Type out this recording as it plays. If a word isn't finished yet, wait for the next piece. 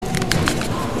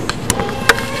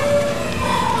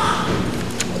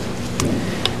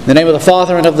In the name of the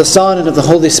Father, and of the Son, and of the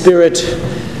Holy Spirit.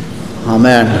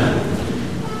 Amen.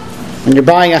 When you're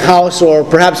buying a house or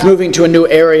perhaps moving to a new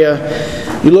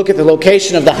area, you look at the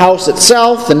location of the house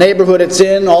itself, the neighborhood it's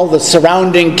in, all the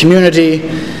surrounding community,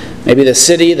 maybe the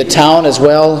city, the town as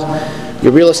well.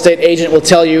 Your real estate agent will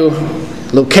tell you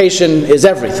location is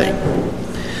everything.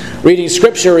 Reading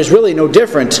Scripture is really no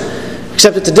different,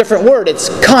 except it's a different word. It's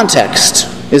context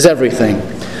is everything.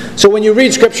 So when you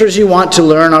read Scriptures, you want to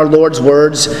learn our Lord's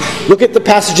words. Look at the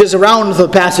passages around the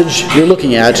passage you're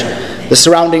looking at, the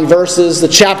surrounding verses, the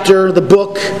chapter, the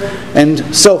book,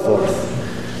 and so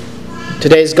forth.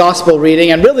 Today's gospel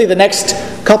reading, and really the next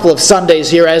couple of Sundays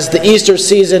here as the Easter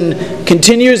season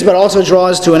continues but also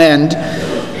draws to an end,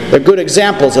 they're good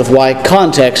examples of why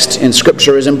context in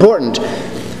Scripture is important.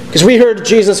 Because we heard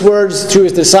Jesus' words to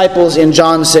his disciples in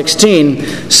John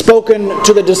 16, spoken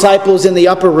to the disciples in the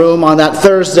upper room on that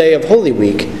Thursday of Holy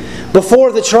Week,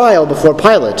 before the trial, before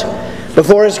Pilate,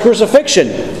 before his crucifixion,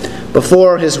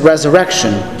 before his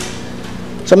resurrection.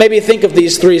 So maybe think of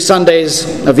these 3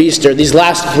 Sundays of Easter, these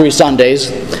last 3 Sundays,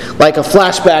 like a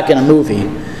flashback in a movie.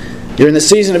 You're in the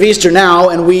season of Easter now,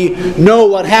 and we know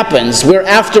what happens. We're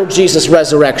after Jesus'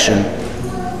 resurrection.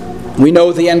 We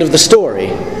know the end of the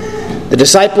story. The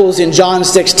disciples in John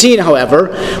 16,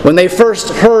 however, when they first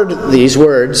heard these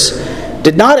words,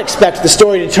 did not expect the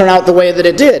story to turn out the way that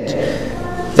it did.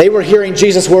 They were hearing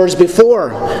Jesus' words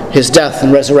before his death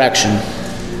and resurrection.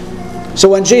 So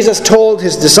when Jesus told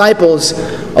his disciples,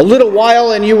 "A little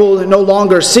while and you will no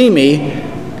longer see me,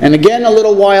 and again a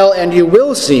little while and you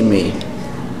will see me,"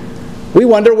 we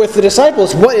wonder with the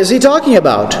disciples, what is he talking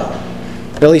about?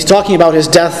 Well, he's talking about his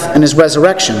death and his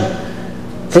resurrection.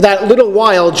 For that little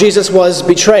while, Jesus was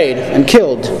betrayed and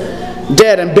killed,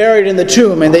 dead and buried in the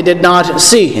tomb, and they did not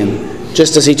see him,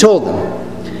 just as he told them.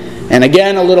 And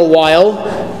again, a little while,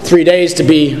 3 days to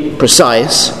be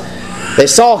precise, they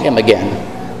saw him again.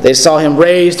 They saw him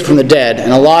raised from the dead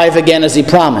and alive again as he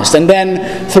promised. And then,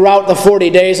 throughout the 40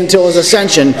 days until his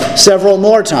ascension, several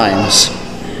more times.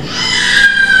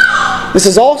 This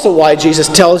is also why Jesus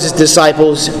tells his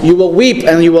disciples, "You will weep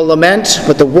and you will lament,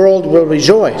 but the world will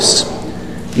rejoice.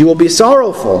 You will be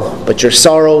sorrowful, but your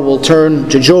sorrow will turn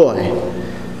to joy."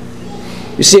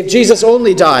 You see, if Jesus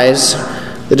only dies,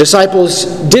 the disciples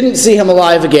didn't see him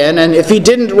alive again, and if he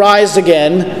didn't rise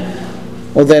again,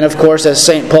 well then, of course, as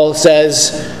St. Paul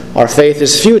says, our faith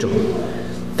is futile.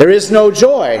 There is no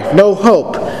joy, no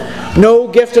hope, no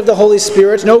gift of the Holy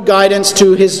Spirit, no guidance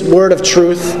to his word of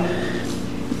truth,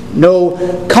 no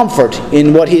comfort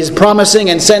in what he's promising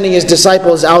and sending his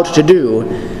disciples out to do.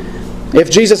 If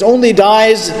Jesus only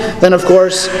dies, then of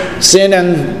course sin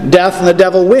and death and the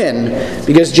devil win,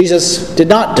 because Jesus did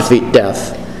not defeat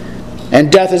death. And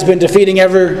death has been defeating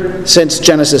ever since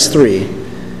Genesis 3.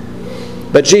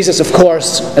 But Jesus, of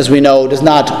course, as we know, does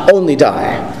not only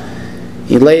die.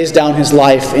 He lays down his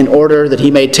life in order that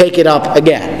he may take it up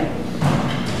again.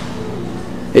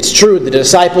 It's true, the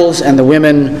disciples and the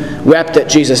women wept at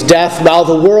Jesus' death, while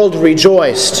the world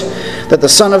rejoiced that the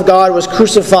Son of God was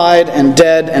crucified and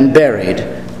dead and buried.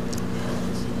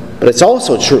 But it's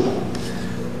also true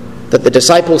that the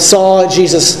disciples saw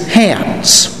Jesus'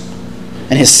 hands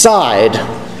and his side.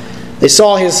 They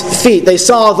saw his feet. They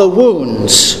saw the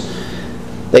wounds.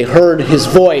 They heard his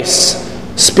voice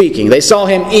speaking. They saw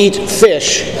him eat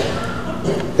fish.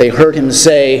 They heard him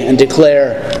say and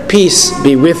declare, "Peace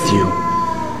be with you."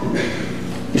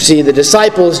 You see, the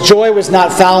disciples' joy was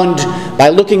not found by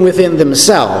looking within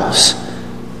themselves,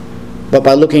 but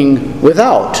by looking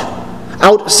without,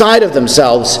 outside of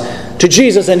themselves, to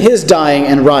Jesus and his dying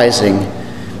and rising.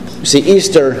 You see,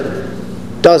 Easter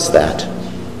does that.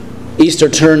 Easter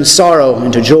turns sorrow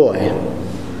into joy.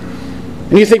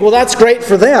 And you think, well, that's great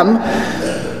for them.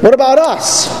 What about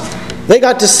us? They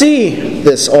got to see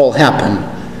this all happen.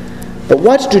 But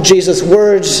what do Jesus'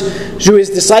 words to his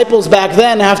disciples back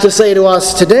then have to say to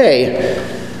us today?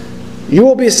 You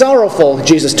will be sorrowful,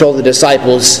 Jesus told the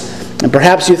disciples. And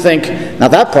perhaps you think, now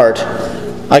that part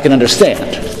I can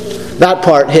understand. That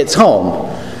part hits home.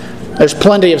 There's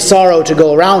plenty of sorrow to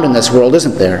go around in this world,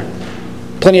 isn't there?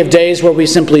 Plenty of days where we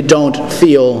simply don't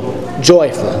feel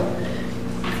joyful.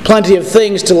 Plenty of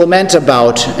things to lament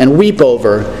about and weep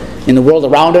over in the world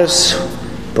around us,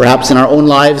 perhaps in our own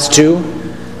lives too.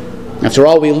 After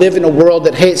all, we live in a world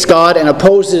that hates God and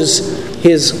opposes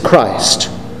his Christ.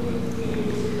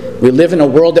 We live in a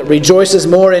world that rejoices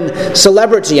more in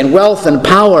celebrity and wealth and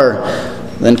power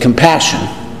than compassion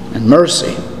and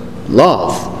mercy, and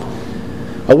love.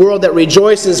 A world that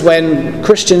rejoices when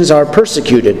Christians are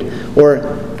persecuted or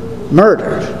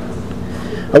murdered.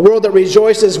 A world that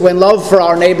rejoices when love for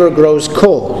our neighbor grows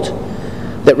cold.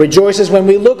 that rejoices when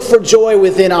we look for joy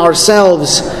within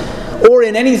ourselves or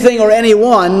in anything or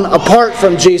anyone apart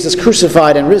from Jesus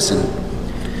crucified and risen.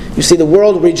 You see, the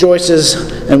world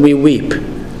rejoices and we weep.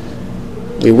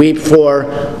 We weep for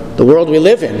the world we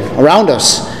live in around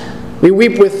us. We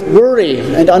weep with worry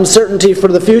and uncertainty for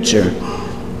the future,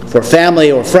 for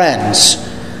family or friends,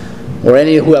 or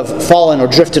any who have fallen or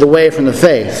drifted away from the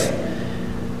faith,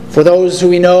 for those who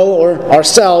we know or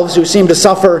ourselves who seem to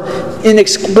suffer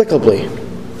inexplicably,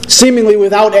 seemingly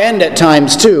without end at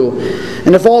times too.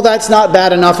 And if all that's not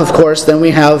bad enough, of course, then we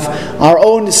have our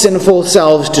own sinful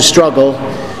selves to struggle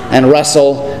and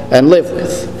wrestle and live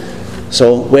with.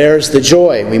 So where's the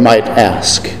joy, we might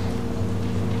ask?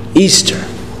 Easter.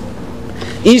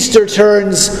 Easter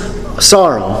turns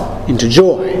sorrow into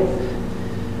joy.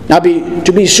 Now,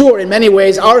 to be sure, in many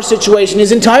ways, our situation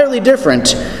is entirely different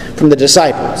from the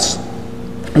disciples.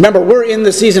 Remember, we're in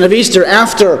the season of Easter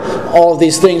after all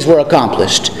these things were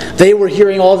accomplished. They were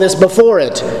hearing all this before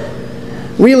it.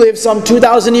 We live some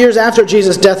 2,000 years after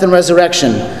Jesus' death and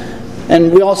resurrection,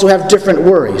 and we also have different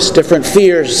worries, different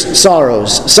fears,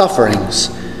 sorrows, sufferings.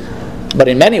 But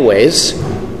in many ways,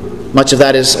 much of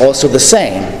that is also the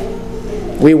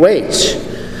same. We wait.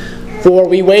 For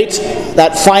we wait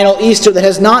that final Easter that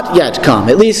has not yet come,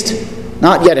 at least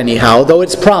not yet anyhow, though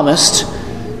it's promised.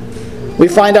 We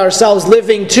find ourselves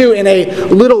living too in a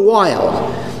little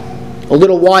while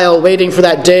waiting for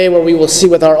that day where we will see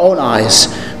with our own eyes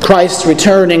Christ's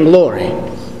return in glory,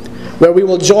 where we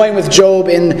will join with Job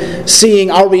in seeing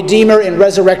our Redeemer in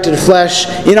resurrected flesh,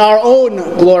 in our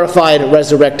own glorified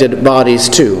resurrected bodies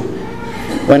too,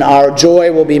 when our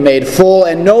joy will be made full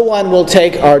and no one will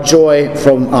take our joy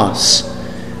from us.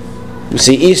 You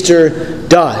see, Easter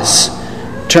does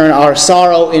turn our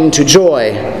sorrow into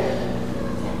joy.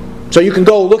 So you can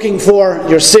go looking for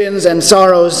your sins and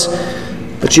sorrows,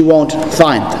 but you won't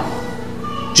find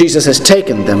them. Jesus has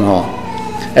taken them all.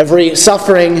 Every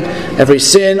suffering, every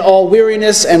sin, all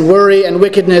weariness and worry and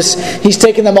wickedness, He's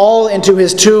taken them all into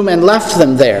His tomb and left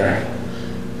them there.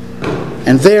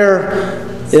 And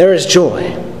there is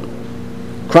joy.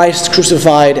 Christ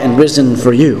crucified and risen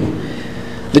for you.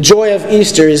 The joy of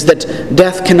Easter is that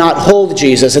death cannot hold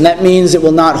Jesus, and that means it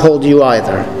will not hold you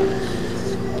either.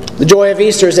 The joy of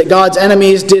Easter is that God's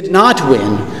enemies did not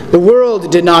win. The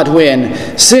world did not win.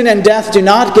 Sin and death do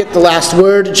not get the last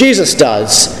word. Jesus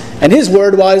does. And His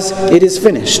word was, "It is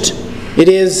finished." It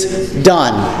is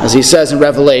done, as He says in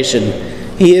Revelation.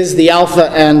 He is the Alpha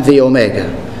and the Omega.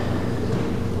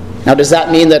 Now, does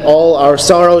that mean that all our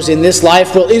sorrows in this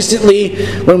life will instantly,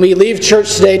 when we leave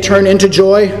church today, turn into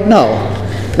joy? No,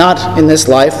 not in this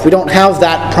life. We don't have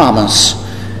that promise.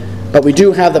 But we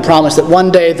do have the promise that one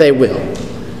day they will.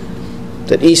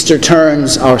 That Easter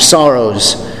turns our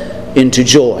sorrows into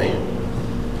joy.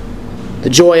 The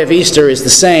joy of Easter is the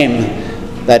same,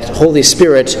 that Holy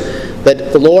Spirit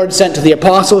that the Lord sent to the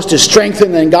apostles to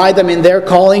strengthen and guide them in their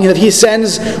calling, that He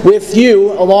sends with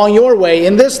you along your way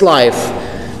in this life,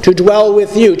 to dwell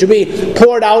with you, to be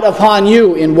poured out upon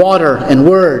you in water and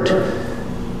word,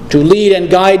 to lead and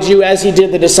guide you as He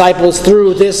did the disciples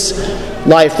through this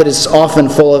life that is often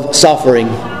full of suffering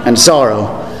and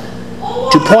sorrow,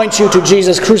 to point you to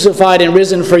Jesus crucified and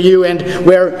risen for you, and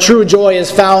where true joy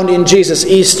is found in Jesus'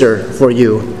 Easter for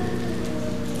you.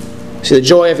 See, the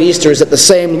joy of Easter is that the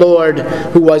same Lord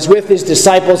who was with His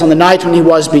disciples on the night when He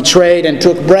was betrayed and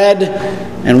took bread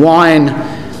and wine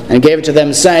and gave it to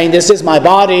them, saying, "This is my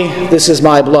body, this is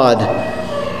my blood."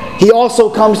 He also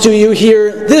comes to you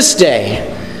here this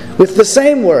day with the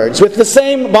same words, with the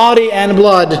same body and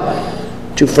blood,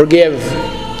 to forgive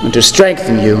and to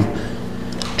strengthen you,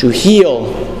 to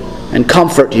heal and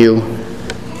comfort you,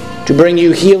 to bring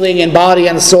you healing in body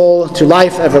and soul to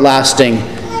life everlasting.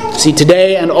 See,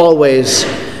 today and always,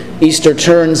 Easter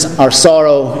turns our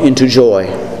sorrow into joy.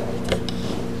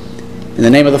 In the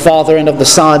name of the Father, and of the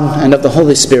Son, and of the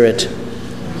Holy Spirit.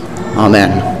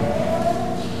 Amen.